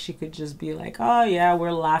feel like she could just be like, oh yeah,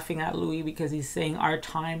 we're laughing at Louis because he's saying our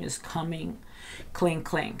time is coming. Clink,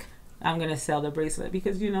 clink. I'm gonna sell the bracelet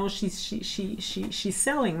because, you know, she's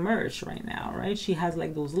selling merch right now, right? She has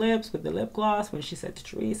like those lips with the lip gloss. When she said to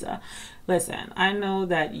Teresa, listen, I know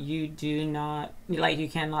that you do not, like, you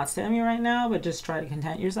cannot stand me right now, but just try to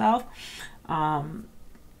content yourself.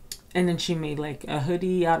 And then she made like a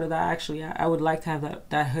hoodie out of that. Actually, I would like to have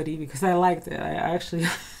that hoodie because I liked it. I actually,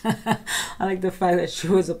 I like the fact that she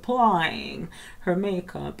was applying her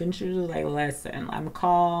makeup and she was like, listen, I'm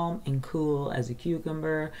calm and cool as a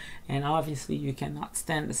cucumber. And obviously you cannot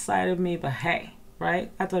stand the sight of me, but hey, right?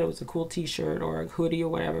 I thought it was a cool t-shirt or a hoodie or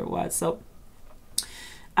whatever it was. So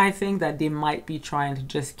I think that they might be trying to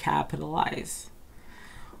just capitalize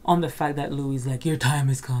on the fact that Louis like, your time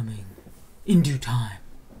is coming in due time.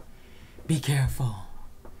 Be careful.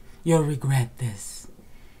 You'll regret this.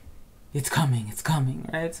 It's coming,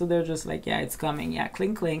 right? So they're just like, yeah, it's coming. Yeah,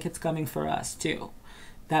 clink, clink, it's coming for us too.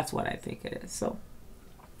 That's what I think it is. So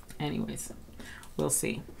anyways, we'll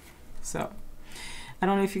see. So I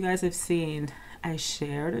don't know if you guys have seen, I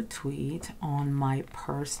shared a tweet on my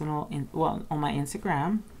personal, on my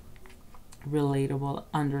Instagram,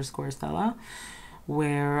 relatable_Stella,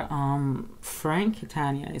 where Frank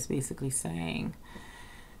Catania is basically saying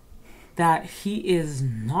that he is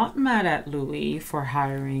not mad at Louis for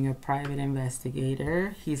hiring a private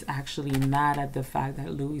investigator. He's actually mad at the fact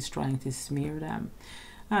that Louis is trying to smear them.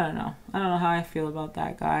 I don't know how I feel about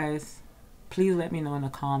that, guys. Please let me know in the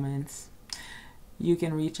comments. You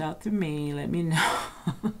can reach out to me, let me know.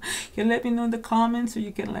 You can let me know in the comments, or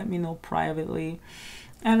you can let me know privately.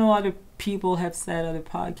 I know other people have said, other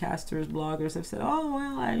podcasters, bloggers have said, oh,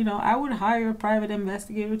 well, I would hire a private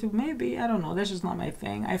investigator too. Maybe, I don't know. That's just not my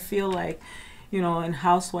thing. I feel like, in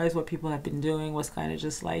Housewives, what people have been doing was kind of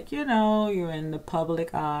just like, you're in the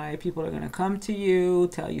public eye. People are going to come to you,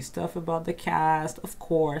 tell you stuff about the cast. Of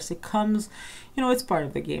course, it comes, it's part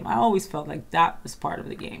of the game. I always felt like that was part of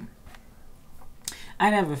the game.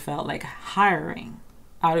 I never felt like hiring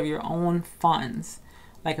out of your own funds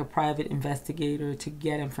like a private investigator to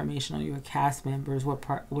get information on your cast members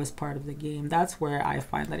was part of the game. That's where I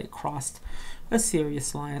find that it crossed a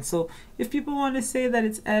serious line. So if people want to say that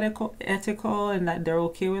it's ethical and that they're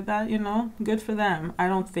okay with that, good for them. I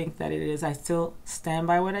don't think that it is. I still stand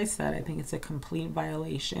by what I said. I think it's a complete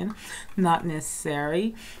violation, not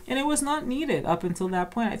necessary, and it was not needed up until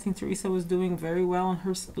that point. I think Teresa was doing very well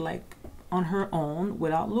on her own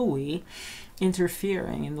without Louis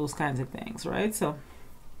interfering in those kinds of things, right? So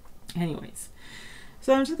anyways,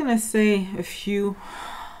 so I'm just gonna say a few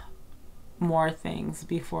more things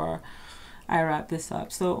before I wrap this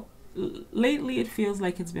up. So lately it feels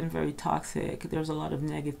like it's been very toxic. There's a lot of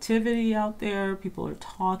negativity out there. People are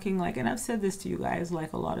talking and I've said this to you guys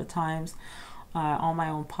a lot of times on my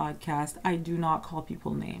own podcast. I do not call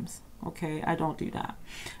people names. Okay, I don't do that.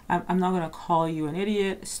 I'm not gonna call you an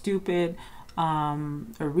idiot, stupid,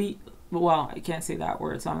 well, I can't say that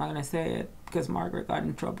word, so I'm not gonna say it because Margaret got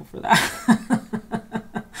in trouble for that.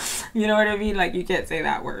 You know what I mean? You can't say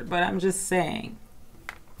that word, but I'm just saying,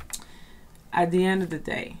 at the end of the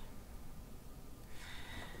day,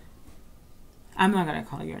 I'm not gonna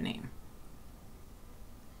call your name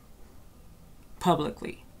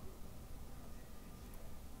publicly.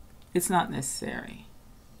 It's not necessary.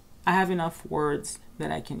 I have enough words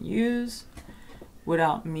that I can use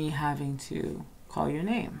without me having to call your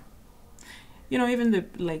name. Even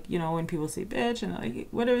when people say bitch and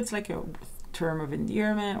whether it's a term of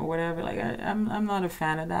endearment or whatever, I'm not a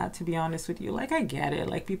fan of that, to be honest with you. I get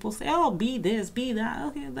it. People say, oh, be this, be that.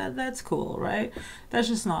 Okay, that's cool, right? That's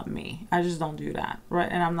just not me. I just don't do that, right?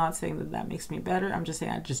 And I'm not saying that makes me better. I'm just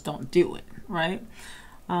saying I just don't do it, right?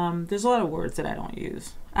 There's a lot of words that I don't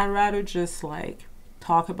use. I'd rather just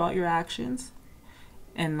talk about your actions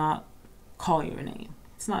and not call your name.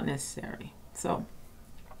 It's not necessary. So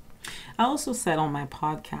I also said on my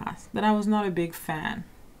podcast that I was not a big fan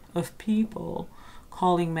of people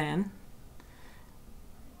calling men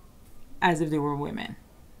as if they were women,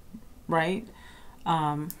 right?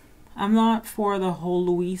 I'm not for the whole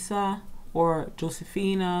Louisa or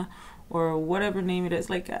Josefina or whatever name it is.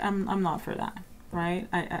 I'm not for that, right?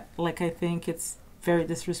 I think it's very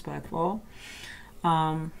disrespectful.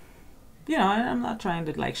 I'm not trying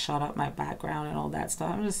to shut up my background and all that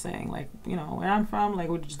stuff. I'm just saying where I'm from,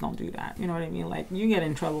 we just don't do that. You know what I mean? You get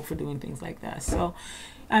in trouble for doing things like that. So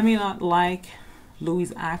I may not like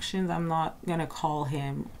Louis' actions. I'm not gonna call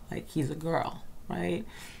him he's a girl, right?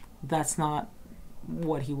 That's not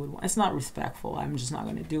what he would want. It's not respectful. I'm just not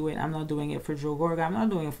gonna do it. I'm not doing it for Joe Gorga. I'm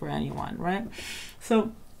not doing it for anyone, right?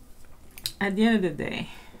 So at the end of the day,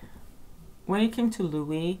 when it came to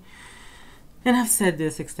Louis, and I've said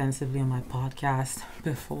this extensively on my podcast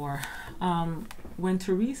before, when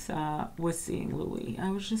Teresa was seeing Louis,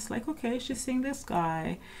 I was just okay, she's seeing this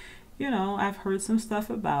guy. I've heard some stuff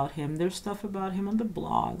about him. There's stuff about him on the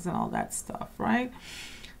blogs and all that stuff, right?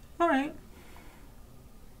 All right.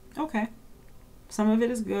 Okay. Some of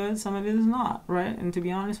it is good, some of it is not, right? And to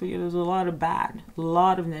be honest with you, there's a lot of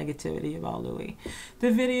negativity about Louis.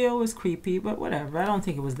 The video was creepy, but whatever. I don't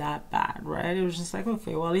think it was that bad, right? It was just like,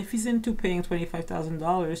 okay, well, if he's into paying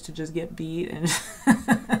 $25,000 to just get beat and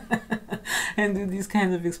and do these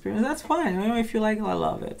kinds of experiences, that's fine. You know, if you like it, I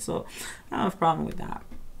love it. So I don't have a problem with that.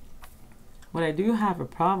 What I do have a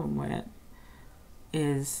problem with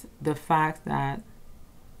is the fact that,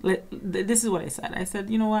 this is what I said. I said,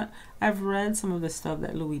 you know what? I've read some of the stuff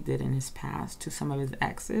that Louis did in his past to some of his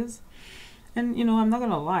exes. And, you know, I'm not going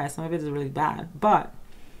to lie. Some of it is really bad. But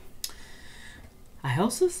I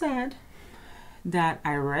also said that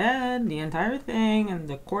I read the entire thing and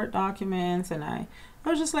the court documents. And I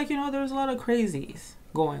was just like, you know, there was a lot of crazies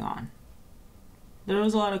going on. There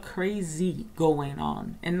was a lot of crazy going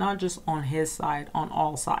on. And not just on his side, on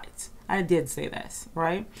all sides. I did say this,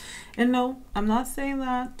 right? And no, I'm not saying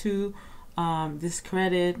that to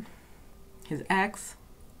discredit his ex.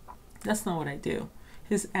 That's not what I do.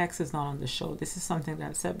 His ex is not on the show. This is something that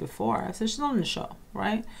I've said before. I've said she's not on the show,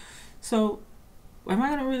 right? So am I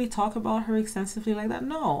going to really talk about her extensively like that?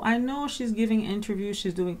 No. I know she's giving interviews,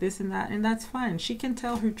 she's doing this and that, and that's fine. She can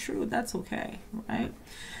tell her truth. That's okay, right?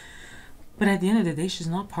 But at the end of the day, she's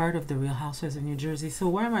not part of the Real Housewives of New Jersey. So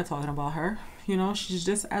why am I talking about her? You know, she's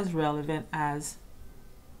just as relevant as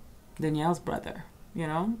Danielle's brother. You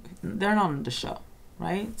know, they're not on the show,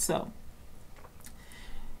 right? So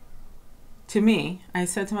to me, I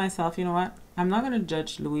said to myself, you know what? I'm not going to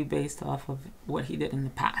judge Louis based off of what he did in the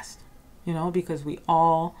past. You know, because we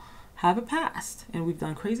all have a past and we've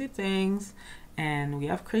done crazy things. And we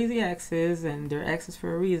have crazy exes, and they're exes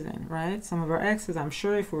for a reason, right? Some of our exes, I'm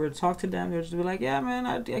sure if we were to talk to them, they'd just be like, yeah, man,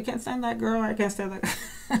 I can't stand that girl. I can't stand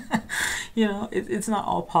that. You know, it's not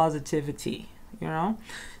all positivity, you know?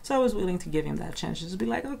 So I was willing to give him that chance. Just be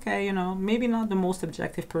like, okay, you know, maybe not the most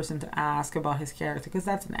objective person to ask about his character, because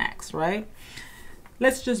that's an ex, right?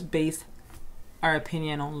 Let's just base our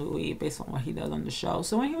opinion on Louis based on what he does on the show.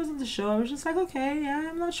 So when he was on the show, I was just like, okay, yeah,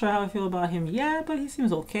 I'm not sure how I feel about him yet, but he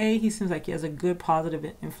seems okay. He seems like he has a good positive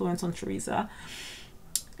influence on Teresa.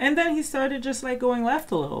 And then he started just like going left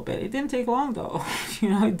a little bit. It didn't take long though. You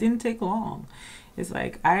know, it didn't take long. It's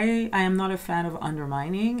like, I am not a fan of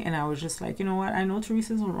undermining, and I was just like, you know what, I know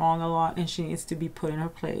Teresa's wrong a lot and she needs to be put in her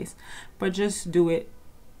place, but just do it.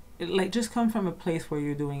 Like, just come from a place where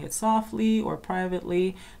you're doing it softly or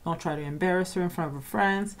privately. Don't try to embarrass her in front of her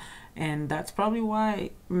friends. And that's probably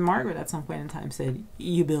why Margaret at some point in time said,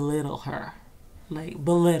 you belittle her. Like,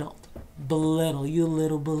 belittle, you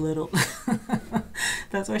little belittle.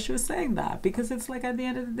 That's why she was saying that. Because it's like, at the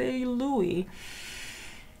end of the day, Louis,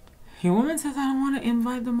 your woman says, I don't want to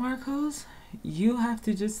invite the Marcos. You have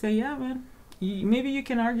to just say, yeah, man. Maybe you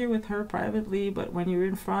can argue with her privately, but when you're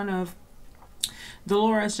in front of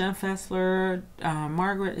Dolores, Jen Fessler,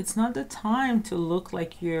 Margaret, it's not the time to look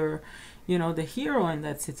like you're, you know, the hero in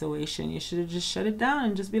that situation. You should have just shut it down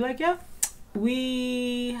and just be like, yeah,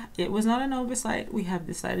 it was not an oversight. We have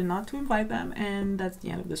decided not to invite them, and that's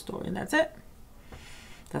the end of the story, and that's it.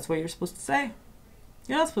 That's what you're supposed to say.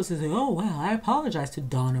 You're not supposed to say, oh, well, I apologize to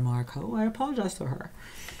Donna Marco. I apologize to her.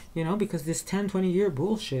 You know, because this 10, 20-year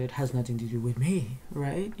bullshit has nothing to do with me,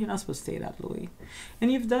 right? You're not supposed to say that, Louis.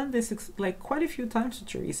 And you've done this like quite a few times to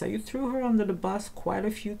Teresa. You threw her under the bus quite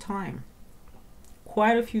a few times.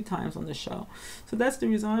 Quite a few times on the show. So that's the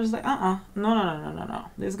reason I was just like, no.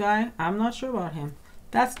 This guy, I'm not sure about him.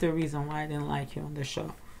 That's the reason why I didn't like you on the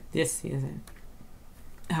show this season.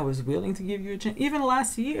 I was willing to give you a chance. Even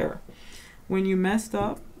last year, when you messed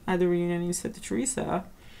up at the reunion, you said to Teresa,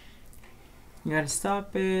 you gotta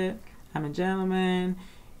stop it. I'm a gentleman.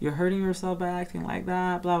 You're hurting yourself by acting like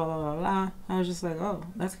that. Blah, blah, blah, blah, blah. I was just like, oh,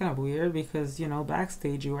 that's kind of weird because, you know,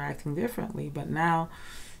 backstage you were acting differently. But now,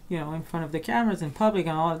 you know, in front of the cameras, in public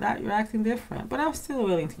and all of that, you're acting different. But I was still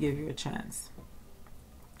willing to give you a chance.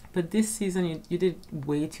 But this season, you did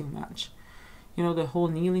way too much. You know, the whole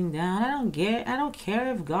kneeling down. I don't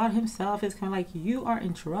care if God himself is kind of like, you are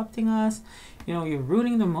interrupting us. You know, you're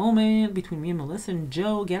ruining the moment between me and Melissa and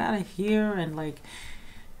Joe. Get out of here. And like,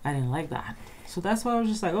 I didn't like that. So that's why I was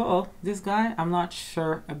just like, oh, this guy, I'm not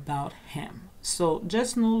sure about him. So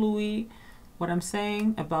just know, Louis, what I'm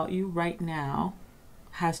saying about you right now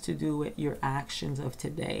has to do with your actions of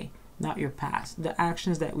today, not your past. The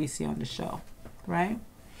actions that we see on the show, right?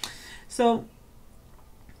 So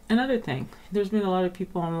another thing, there's been a lot of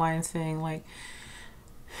people online saying like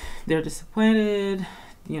they're disappointed,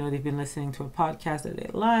 you know, they've been listening to a podcast that they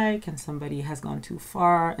like and somebody has gone too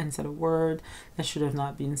far and said a word that should have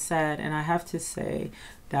not been said. And I have to say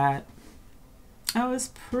that I was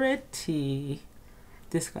pretty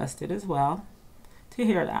disgusted as well to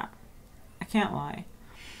hear that. I can't lie.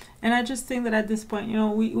 And I just think that at this point,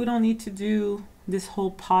 we don't need to do this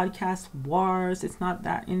whole podcast wars. It's not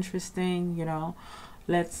that interesting,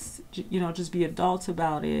 Let's, just be adults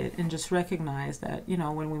about it and just recognize that,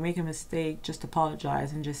 when we make a mistake, just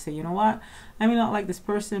apologize and just say, you know what, I may not like this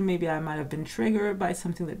person. Maybe I might have been triggered by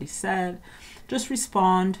something that they said. Just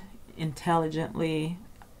respond intelligently.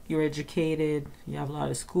 You're educated. You have a lot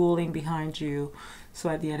of schooling behind you. So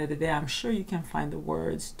at the end of the day, I'm sure you can find the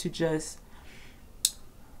words to just,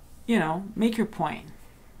 make your point.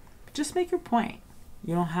 Just make your point.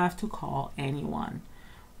 You don't have to call anyone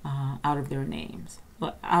out of their names.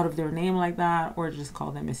 But out of their name like that, or just call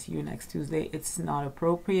them a see you next Tuesday. It's not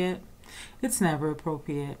appropriate. It's never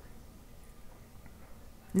appropriate.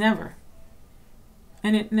 Never.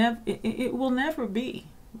 And it will never be,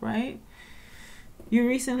 right? You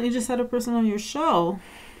recently just had a person on your show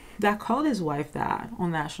that called his wife that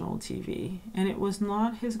on national TV, and it was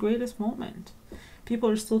not his greatest moment. People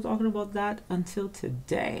are still talking about that until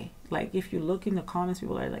today. Like, if you look in the comments,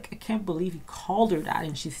 people are like, I can't believe he called her that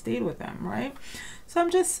and she stayed with him, right? So I'm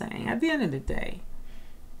just saying, at the end of the day,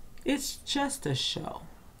 it's just a show.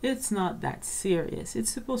 It's not that serious.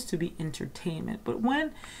 It's supposed to be entertainment. But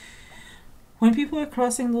when people are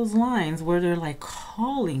crossing those lines where they're like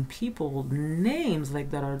calling people names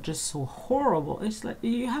like that are just so horrible, it's like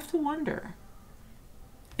you have to wonder,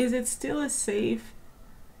 is it still a safe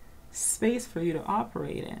space for you to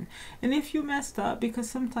operate in? And if you messed up, because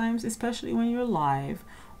sometimes, especially when you're live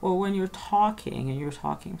or when you're talking and you're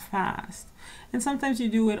talking fast, and sometimes you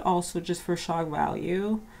do it also just for shock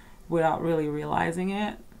value without really realizing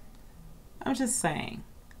it, I'm just saying,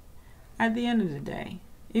 at the end of the day,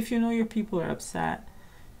 if you know your people are upset,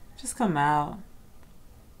 just come out,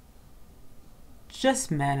 just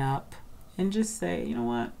man up, and just say, you know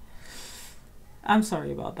what, I'm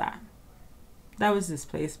sorry about that. That was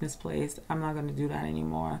misplaced. I'm not going to do that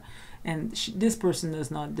anymore. And this person does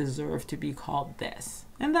not deserve to be called this.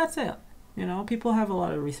 And that's it. People have a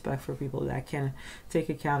lot of respect for people that can take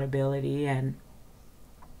accountability and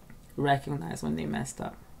recognize when they messed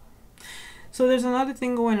up. So there's another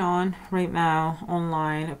thing going on right now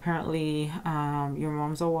online. Apparently, your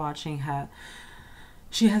moms are watching.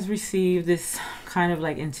 She has received this kind of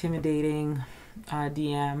like intimidating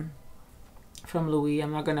DM from Louis.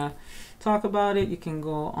 I'm not going to talk about it. You can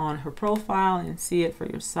go on her profile and see it for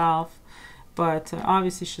yourself. But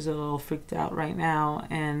obviously she's a little freaked out right now,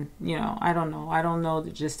 and I don't know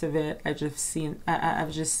the gist of it. I've just seen the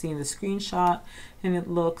screenshot, and it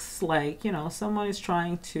looks like someone is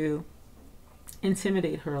trying to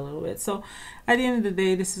intimidate her a little bit. So at the end of the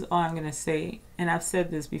day, this is all I'm going to say, and I've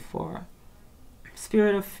said this before.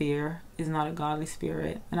 Spirit of fear is not a godly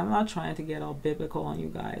spirit, and I'm not trying to get all biblical on you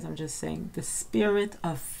guys. I'm just saying the spirit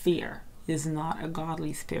of fear is not a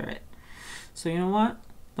godly spirit. So you know what?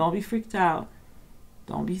 Don't be freaked out.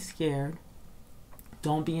 Don't be scared.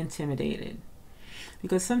 Don't be intimidated.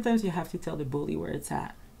 Because sometimes you have to tell the bully where it's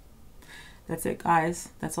at. That's it, guys.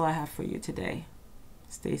 That's all I have for you today.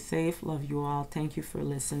 Stay safe. Love you all. Thank you for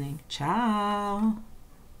listening. Ciao.